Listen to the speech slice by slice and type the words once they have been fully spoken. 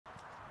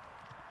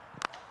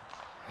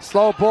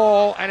Slow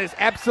ball, and it's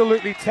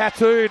absolutely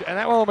tattooed, and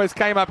that one almost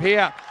came up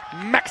here.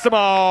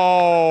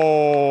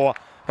 Maximo!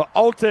 For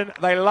Alton,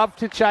 they love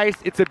to chase.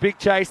 It's a big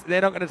chase.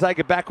 They're not going to take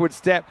a backward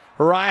step.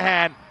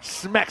 Raihan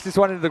smacks this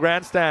one into the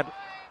grandstand.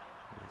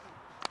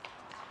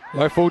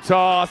 Low full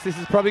toss. This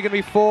is probably going to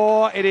be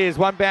 4. It is.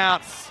 One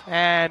bounce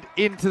and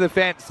into the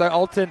fence. So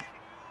Alton.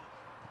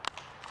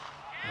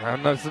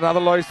 And there's another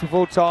low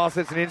full toss.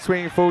 It's an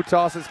in-swinging full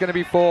toss. It's going to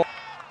be 4.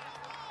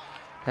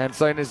 And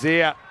so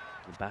Nazir.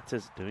 The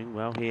batter's doing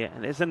well here.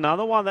 And there's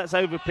another one that's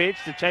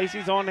overpitched. The chase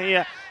is on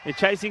here. They're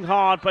chasing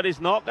hard, but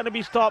it's not going to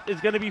be stopped. There's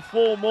going to be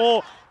 4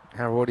 more.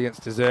 Our audience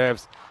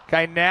deserves.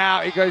 Okay,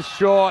 now he goes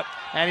short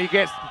and he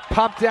gets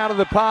pumped out of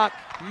the park.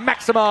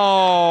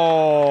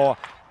 Maximo!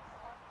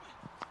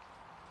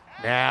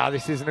 Now,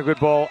 this isn't a good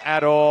ball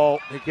at all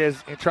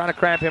because you're trying to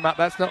cramp him up.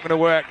 That's not going to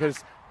work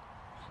because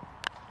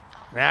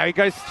now he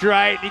goes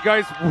straight. He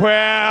goes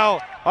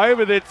well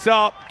over the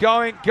top.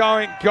 Going,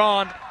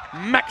 gone.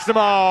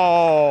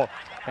 Maximo!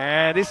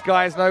 And this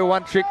guy is no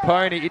one-trick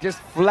pony. He just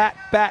flat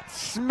bat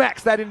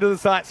smacks that into the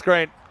sight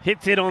screen.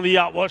 Hits it on the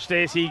up. Watch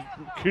this. He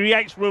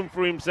creates room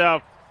for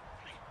himself.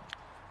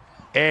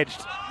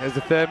 Edged. There's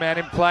the third man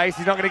in place.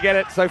 He's not going to get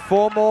it. So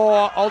 4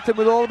 more. Alton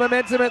with all the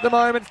momentum at the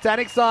moment.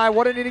 R.Stanikzai,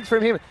 what an innings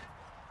from him.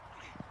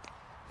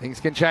 Things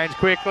can change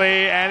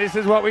quickly, and this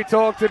is what we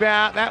talked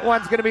about. That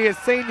one's going to be a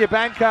senior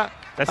banker.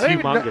 That's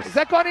humongous. Has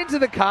that gone into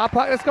the car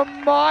park? That's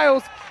gone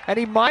miles, and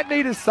he might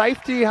need a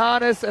safety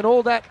harness and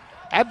all that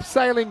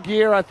abseiling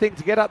gear, I think,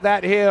 to get up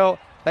that hill.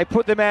 They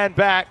put the man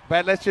back,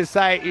 but let's just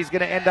say he's going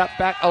to end up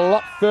back a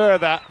lot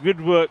further. Good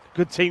work,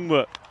 good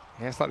teamwork.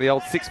 Yeah, it's like the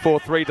old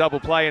 6-4-3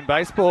 double play in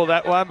baseball,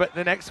 that one, but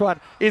the next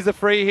one is a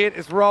free hit.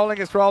 It's rolling,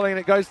 and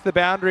it goes to the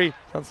boundary.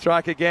 On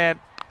strike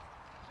again.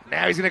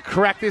 Now he's going to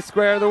crack this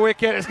square of the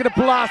wicket. It's going to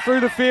blast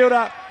through the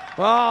fielder.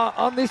 Oh,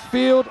 on this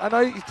field, I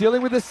know he's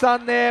dealing with the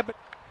sun there, but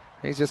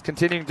he's just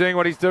continuing doing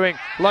what he's doing.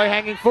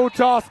 Low-hanging full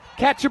toss,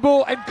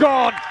 catchable and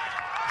gone.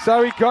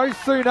 So he goes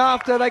soon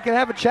after. They can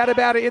have a chat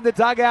about it in the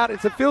dugout.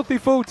 It's a filthy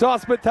full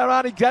toss, but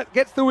Tarani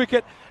gets the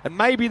wicket, and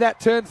maybe that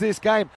turns this game.